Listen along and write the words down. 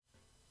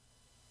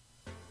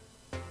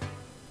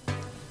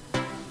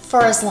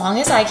For as long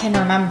as I can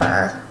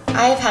remember,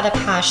 I have had a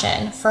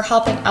passion for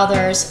helping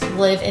others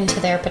live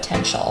into their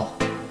potential.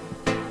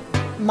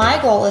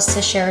 My goal is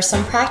to share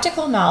some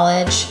practical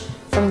knowledge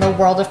from the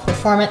world of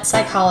performance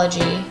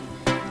psychology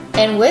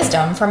and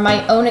wisdom from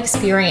my own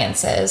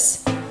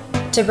experiences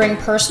to bring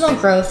personal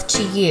growth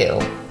to you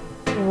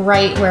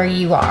right where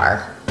you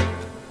are.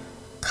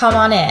 Come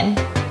on in.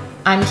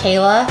 I'm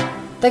Kayla,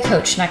 the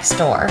coach next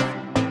door.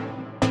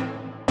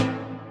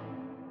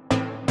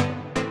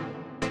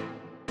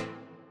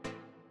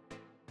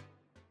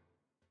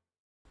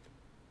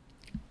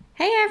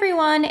 Hey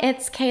everyone,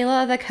 it's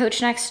Kayla, the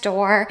coach next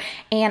door,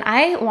 and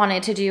I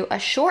wanted to do a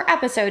short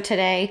episode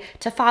today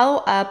to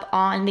follow up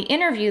on the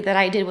interview that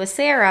I did with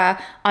Sarah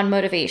on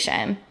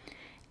motivation.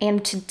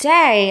 And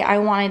today I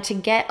wanted to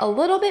get a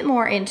little bit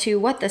more into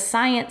what the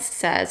science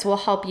says will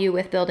help you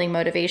with building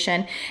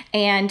motivation.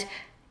 And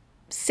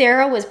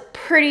Sarah was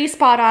pretty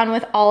spot on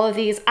with all of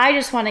these. I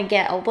just want to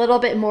get a little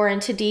bit more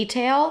into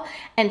detail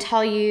and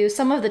tell you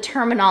some of the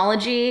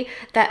terminology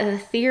that the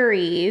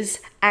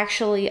theories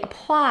actually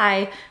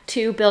apply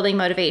to building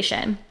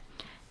motivation.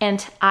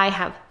 And I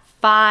have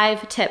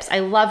 5 tips. I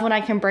love when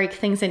I can break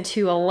things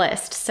into a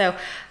list. So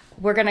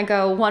we're going to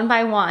go one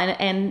by one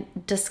and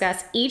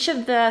discuss each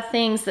of the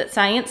things that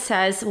science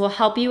says will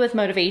help you with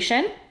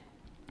motivation.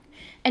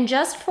 And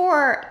just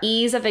for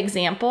ease of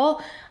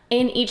example,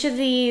 in each of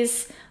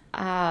these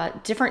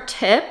different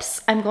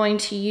tips, I'm going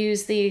to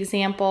use the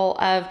example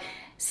of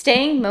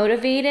staying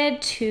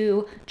motivated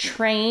to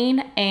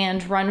train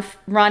and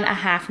run a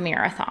half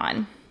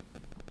marathon.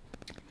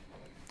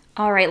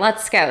 All right,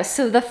 let's go.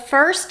 So the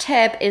first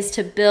tip is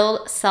to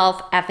build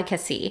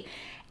self-efficacy.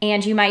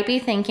 And you might be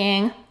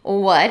thinking,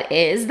 what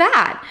is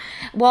that?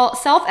 Well,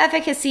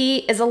 self-efficacy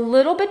is a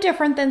little bit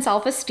different than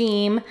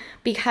self-esteem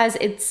because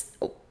it's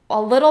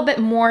a little bit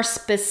more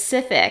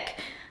specific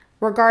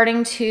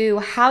regarding to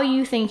how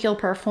you think you'll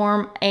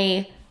perform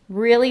a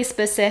really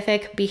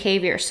specific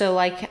behavior. So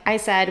like I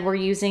said, we're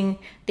using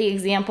the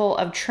example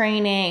of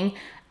training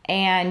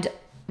and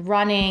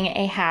running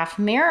a half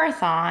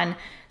marathon.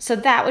 So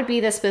that would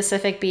be the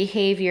specific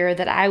behavior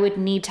that I would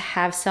need to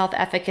have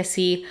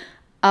self-efficacy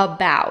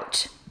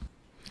about.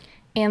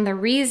 And the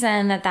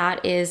reason that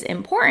that is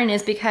important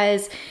is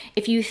because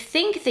if you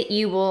think that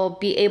you will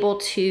be able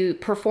to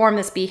perform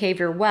this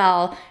behavior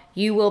well,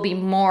 you will be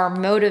more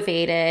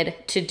motivated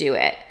to do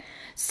it.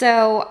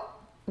 So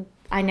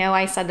I know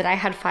I said that I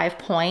had 5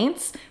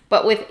 points,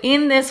 but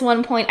within this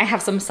 1 point, I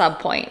have some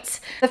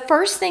sub-points. The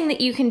first thing that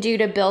you can do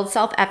to build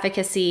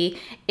self-efficacy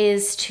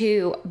is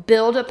to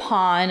build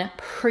upon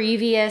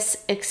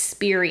previous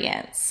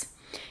experience.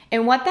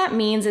 And what that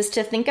means is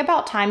to think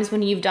about times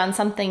when you've done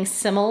something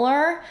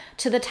similar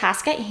to the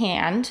task at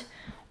hand,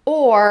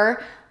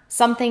 or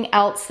something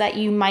else that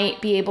you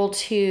might be able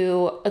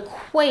to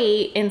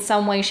equate in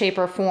some way, shape,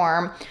 or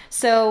form.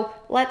 So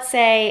let's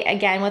say,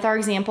 again, with our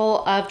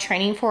example of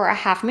training for a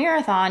half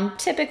marathon,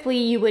 typically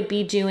you would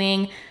be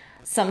doing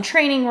some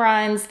training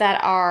runs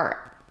that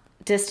are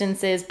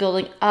distances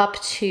building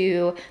up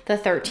to the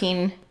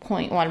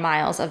 13.1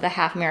 miles of the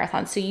half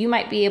marathon. So you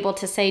might be able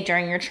to say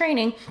during your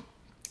training,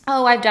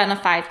 oh, I've done a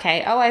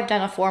 5K. Oh, I've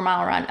done a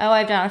 4-mile run. Oh,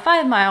 I've done a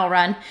 5-mile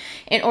run,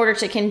 in order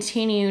to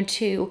continue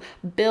to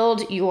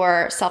build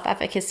your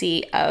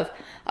self-efficacy of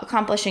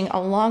accomplishing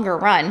a longer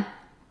run.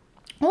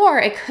 Or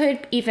it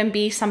could even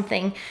be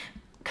something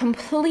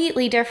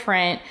completely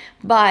different,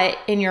 but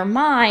in your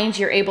mind,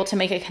 you're able to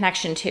make a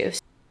connection to.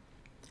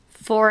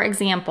 For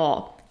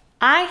example,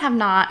 I have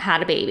not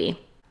had a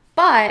baby,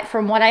 but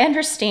from what I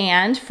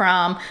understand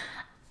from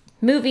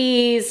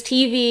movies,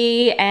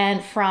 TV,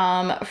 and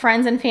from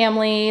friends and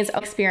family's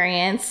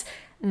experience,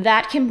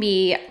 that can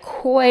be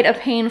quite a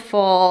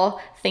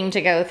painful thing to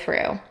go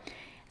through.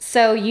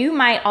 So you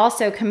might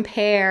also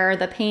compare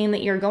the pain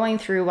that you're going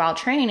through while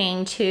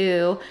training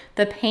to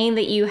the pain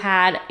that you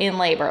had in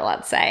labor,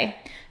 let's say.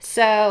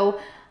 So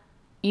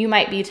you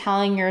might be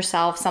telling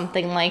yourself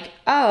something like,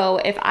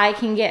 oh, if I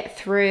can get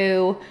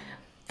through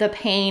the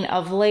pain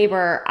of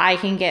labor, I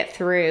can get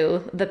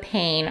through the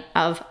pain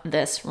of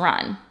this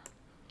run.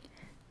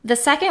 The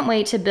second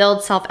way to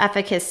build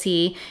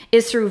self-efficacy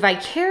is through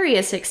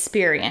vicarious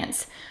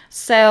experience.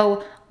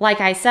 So, like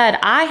I said,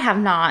 I have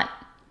not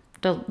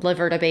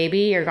delivered a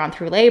baby or gone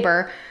through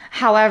labor.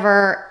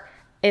 However,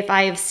 if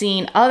I've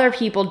seen other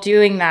people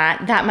doing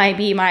that, that might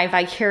be my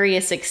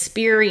vicarious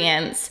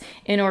experience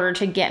in order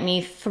to get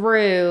me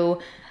through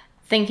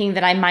thinking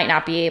that I might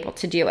not be able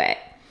to do it.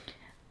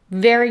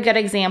 Very good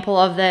example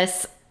of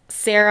this.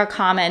 Sarah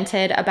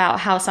commented about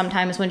how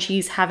sometimes when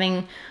she's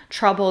having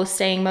trouble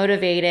staying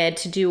motivated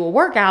to do a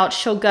workout,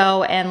 she'll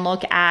go and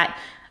look at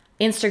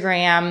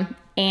Instagram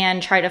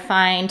and try to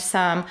find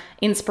some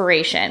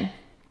inspiration.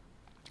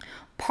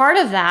 Part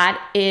of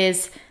that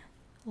is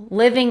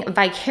living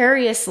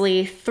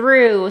vicariously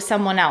through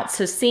someone else.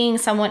 So seeing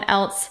someone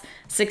else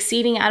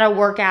succeeding at a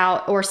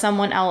workout, or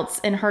someone else,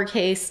 in her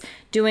case,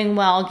 doing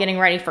well, getting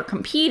ready for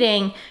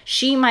competing,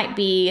 she might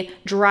be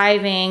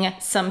driving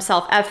some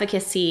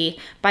self-efficacy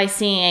by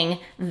seeing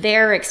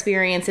their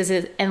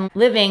experiences and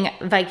living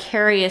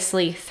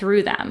vicariously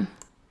through them.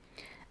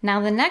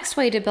 Now, the next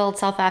way to build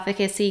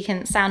self-efficacy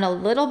can sound a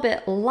little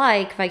bit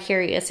like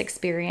vicarious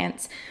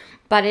experience,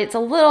 but it's a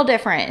little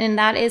different, and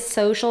that is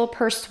social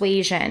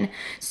persuasion.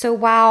 So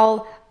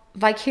while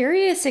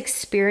vicarious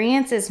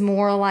experience is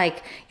more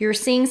like you're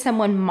seeing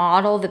someone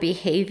model the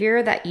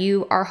behavior that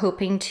you are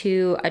hoping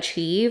to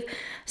achieve,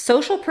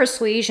 social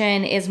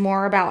persuasion is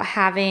more about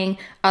having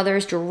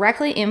others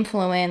directly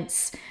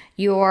influence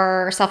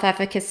your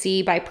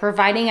self-efficacy by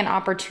providing an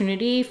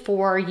opportunity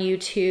for you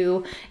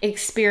to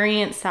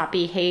experience that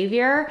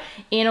behavior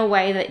in a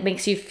way that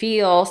makes you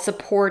feel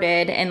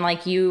supported and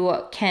like you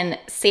can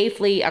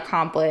safely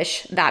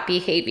accomplish that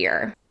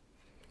behavior.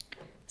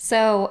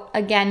 So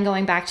again,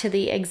 going back to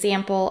the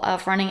example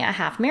of running a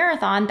half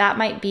marathon, that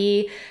might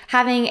be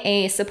having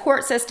a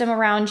support system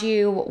around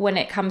you when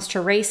it comes to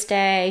race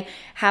day,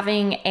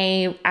 having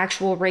a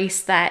actual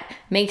race that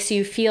makes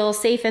you feel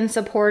safe and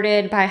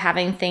supported by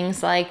having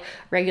things like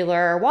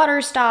regular water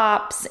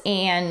stops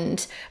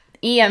and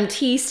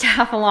EMT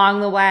staff along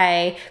the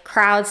way,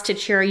 crowds to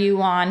cheer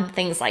you on,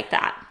 things like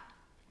that.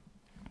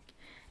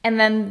 And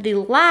then the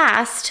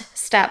last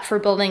step for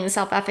building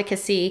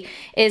self-efficacy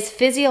is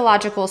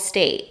physiological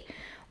state,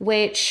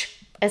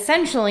 which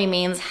essentially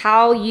means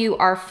how you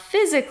are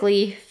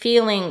physically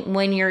feeling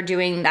when you're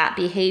doing that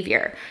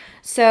behavior.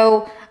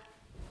 So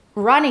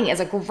running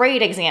is a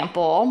great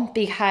example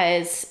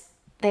because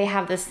they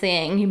have this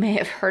thing, you may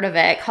have heard of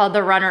it, called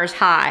the runner's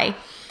high.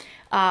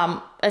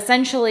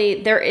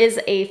 Essentially, there is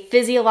a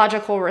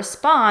physiological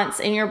response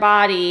in your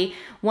body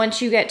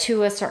once you get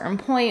to a certain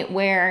point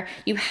where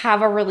you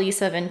have a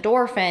release of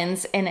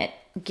endorphins, and it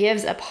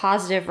gives a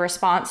positive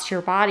response to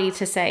your body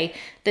to say,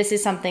 this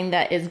is something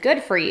that is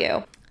good for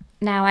you.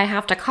 Now, I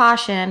have to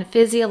caution,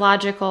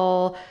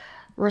 physiological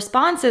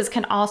responses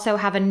can also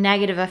have a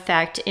negative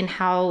effect in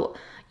how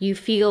you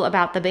feel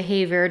about the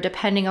behavior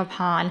depending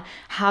upon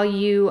how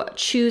you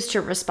choose to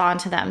respond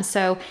to them.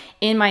 So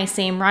in my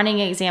same running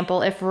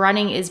example, if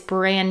running is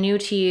brand new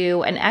to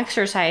you and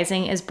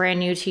exercising is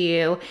brand new to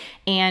you,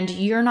 and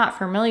you're not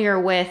familiar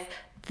with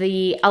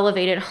the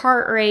elevated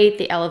heart rate,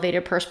 the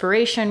elevated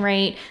perspiration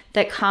rate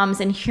that comes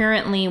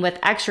inherently with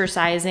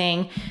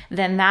exercising,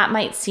 then that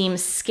might seem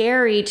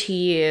scary to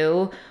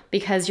you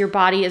because your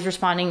body is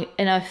responding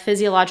in a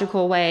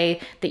physiological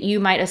way that you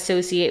might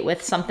associate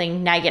with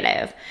something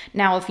negative.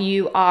 Now, if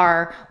you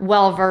are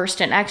well-versed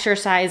in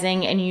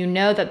exercising and you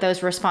know that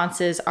those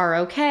responses are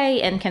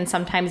okay and can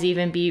sometimes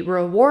even be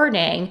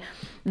rewarding,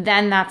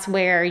 then that's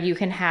where you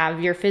can have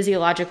your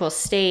physiological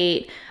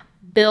state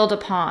build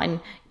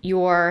upon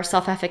your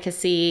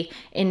self-efficacy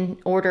in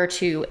order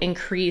to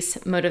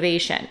increase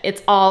motivation.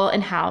 It's all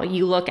in how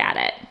you look at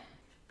it.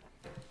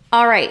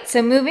 All right,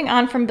 so moving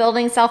on from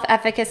building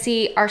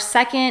self-efficacy, our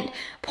second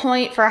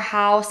point for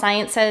how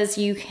science says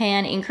you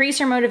can increase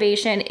your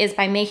motivation is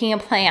by making a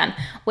plan,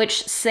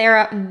 which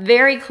Sarah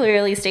very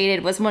clearly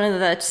stated was one of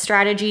the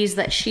strategies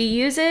that she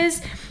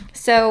uses.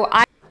 So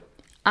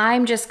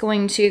I'm just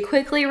going to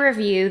quickly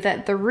review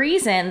that the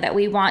reason that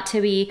we want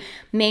to be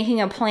making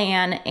a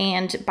plan,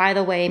 and by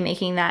the way,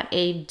 making that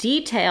a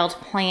detailed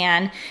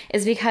plan,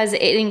 is because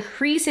it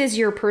increases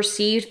your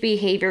perceived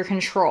behavior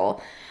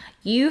control.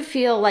 You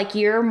feel like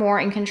you're more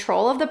in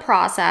control of the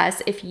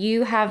process if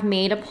you have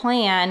made a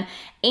plan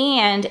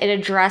and it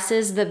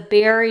addresses the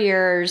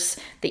barriers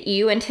that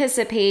you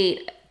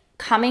anticipate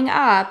coming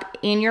up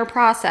in your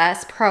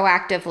process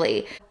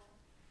proactively.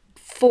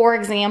 For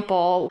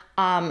example,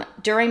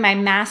 during my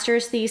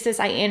master's thesis,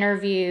 I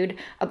interviewed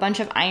a bunch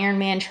of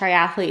Ironman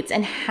triathletes,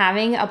 and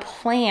having a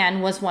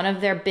plan was one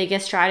of their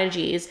biggest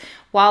strategies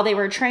while they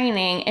were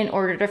training in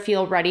order to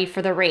feel ready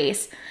for the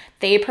race.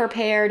 They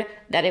prepared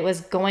that it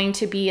was going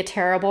to be a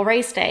terrible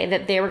race day,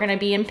 that they were going to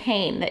be in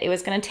pain, that it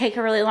was going to take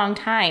a really long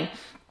time.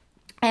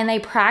 And they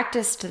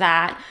practiced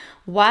that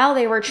while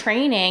they were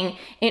training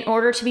in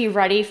order to be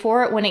ready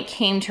for it when it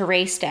came to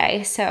race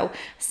day. So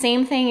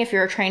same thing if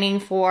you're training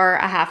for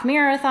a half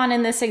marathon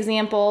in this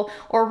example,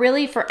 or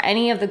really for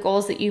any of the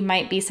goals that you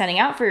might be setting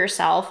out for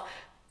yourself,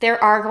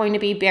 there are going to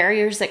be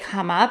barriers that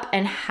come up,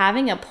 and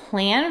having a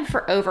plan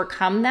for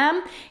overcome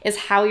them is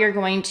how you're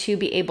going to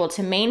be able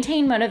to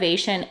maintain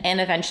motivation and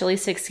eventually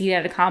succeed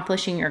at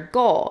accomplishing your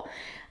goal.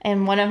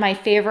 And one of my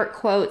favorite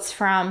quotes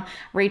from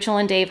Rachel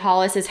and Dave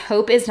Hollis is,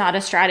 "Hope is not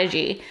a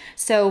strategy."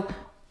 So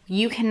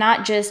you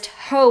cannot just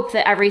hope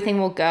that everything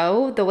will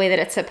go the way that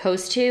it's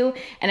supposed to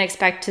and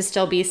expect to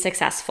still be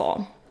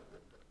successful.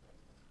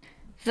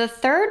 The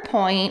third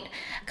point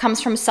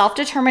comes from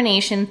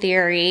self-determination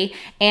theory,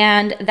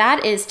 and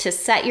that is to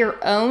set your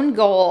own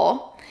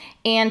goal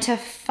and to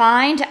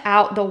find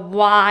out the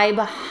why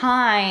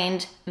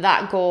behind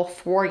that goal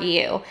for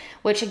you,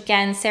 which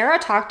again, Sarah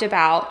talked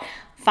about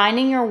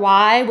finding your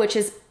why, which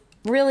is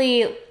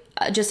really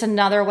just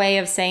another way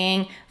of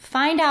saying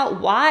find out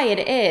why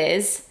it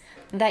is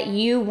that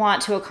you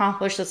want to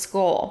accomplish this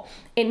goal.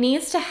 It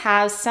needs to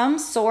have some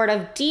sort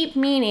of deep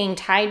meaning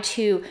tied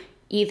to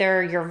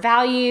either your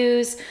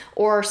values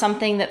or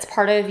something that's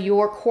part of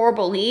your core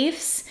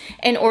beliefs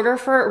in order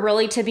for it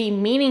really to be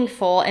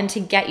meaningful and to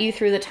get you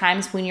through the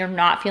times when you're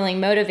not feeling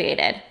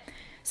motivated.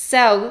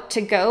 So to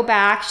go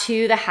back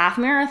to the half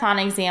marathon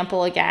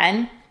example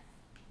again,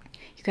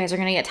 you guys are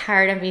going to get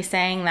tired of me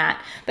saying that,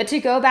 but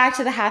to go back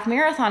to the half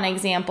marathon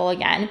example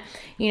again,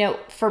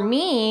 for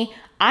me,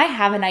 I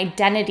have an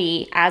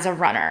identity as a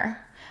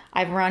runner.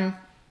 I've run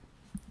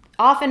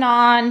off and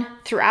on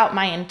throughout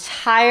my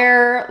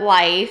entire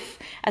life.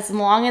 As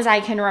long as I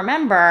can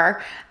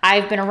remember,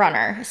 I've been a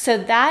runner. So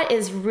that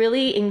is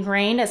really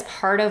ingrained as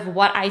part of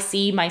what I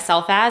see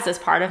myself as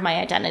part of my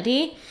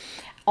identity,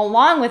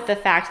 along with the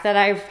fact that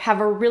I have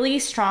a really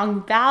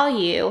strong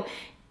value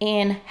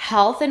in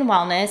health and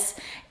wellness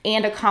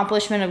and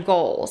accomplishment of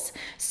goals.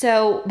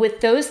 So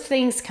with those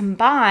things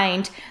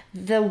combined,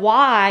 the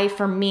why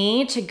for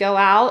me to go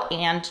out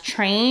and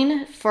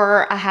train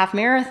for a half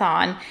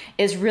marathon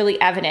is really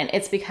evident.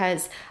 It's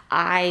because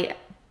I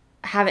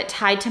have it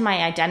tied to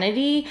my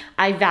identity.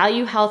 I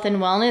value health and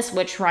wellness,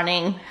 which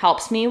running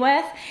helps me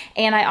with,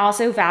 and I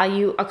also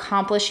value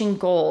accomplishing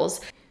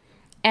goals.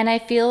 And I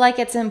feel like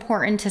it's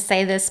important to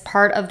say this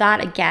part of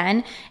that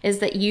again, is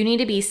that you need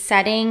to be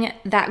setting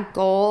that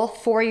goal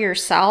for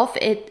yourself.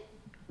 It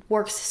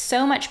works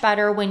so much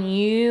better when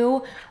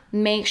you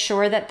make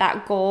sure that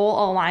that goal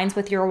aligns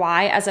with your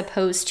why, as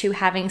opposed to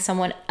having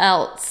someone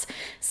else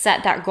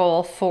set that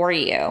goal for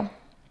you.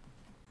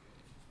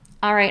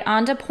 All right,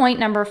 on to point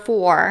number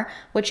 4,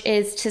 which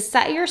is to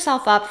set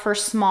yourself up for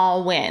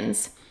small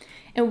wins.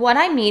 And what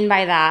I mean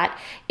by that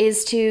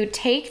is to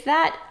take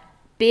that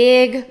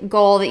big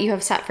goal that you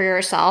have set for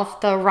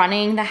yourself, the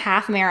running the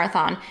half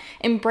marathon,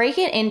 and break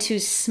it into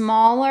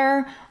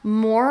smaller,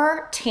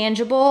 more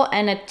tangible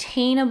and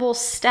attainable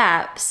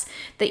steps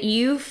that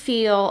you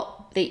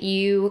feel that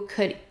you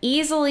could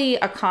easily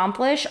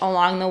accomplish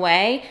along the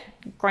way.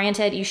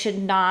 Granted, you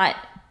should not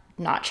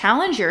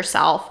challenge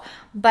yourself,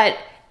 but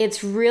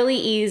it's really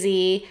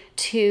easy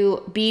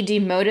to be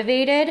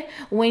demotivated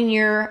when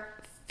you're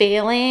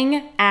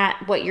failing at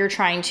what you're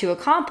trying to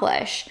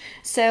accomplish.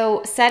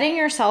 So setting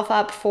yourself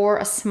up for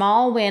a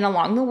small win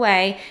along the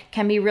way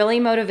can be really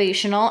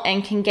motivational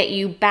and can get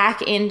you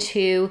back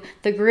into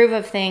the groove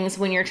of things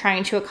when you're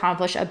trying to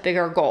accomplish a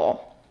bigger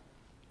goal.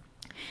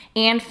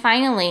 And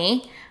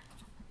finally,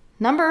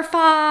 number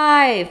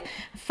 5,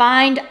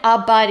 find a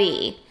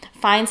buddy.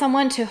 Find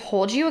someone to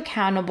hold you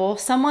accountable,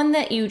 someone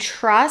that you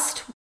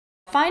trust.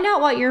 Find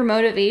out what your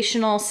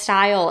motivational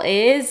style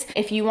is.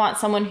 If you want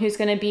someone who's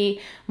going to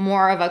be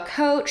more of a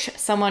coach,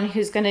 someone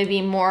who's going to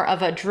be more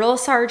of a drill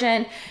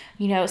sergeant,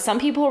 some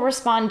people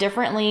respond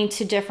differently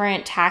to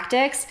different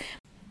tactics.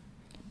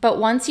 But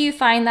once you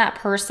find that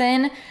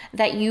person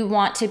that you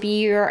want to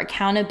be your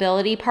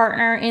accountability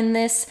partner in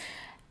this,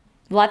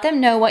 let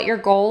them know what your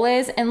goal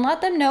is and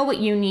let them know what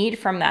you need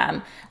from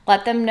them.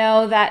 Let them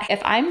know that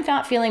if I'm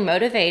not feeling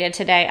motivated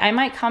today, I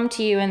might come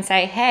to you and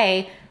say,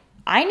 hey,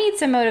 I need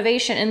some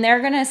motivation, and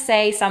they're going to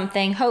say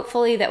something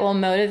hopefully that will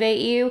motivate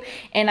you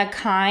in a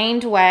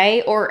kind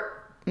way, or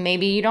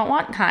maybe you don't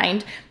want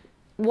kind.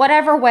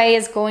 Whatever way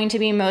is going to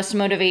be most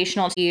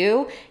motivational to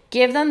you,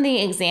 give them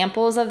the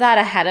examples of that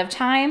ahead of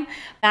time.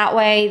 That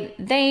way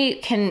they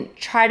can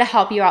try to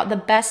help you out the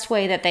best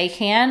way that they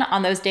can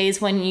on those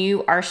days when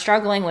you are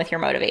struggling with your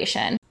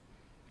motivation.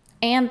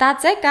 And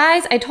that's it,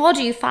 guys. I told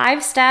you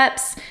 5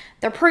 steps.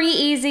 They're pretty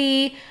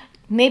easy.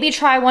 Maybe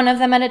try one of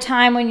them at a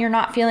time when you're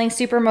not feeling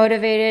super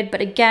motivated. But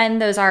again,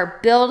 those are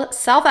build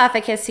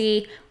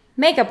self-efficacy,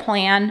 make a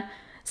plan,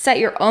 set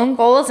your own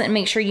goals and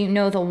make sure you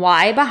know the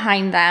why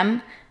behind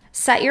them,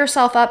 set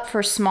yourself up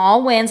for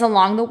small wins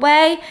along the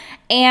way,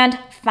 and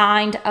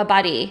find a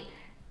buddy.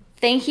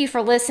 Thank you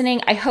for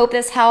listening. I hope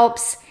this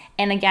helps.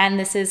 And again,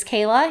 this is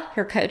Kayla,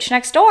 your coach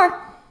next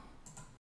door.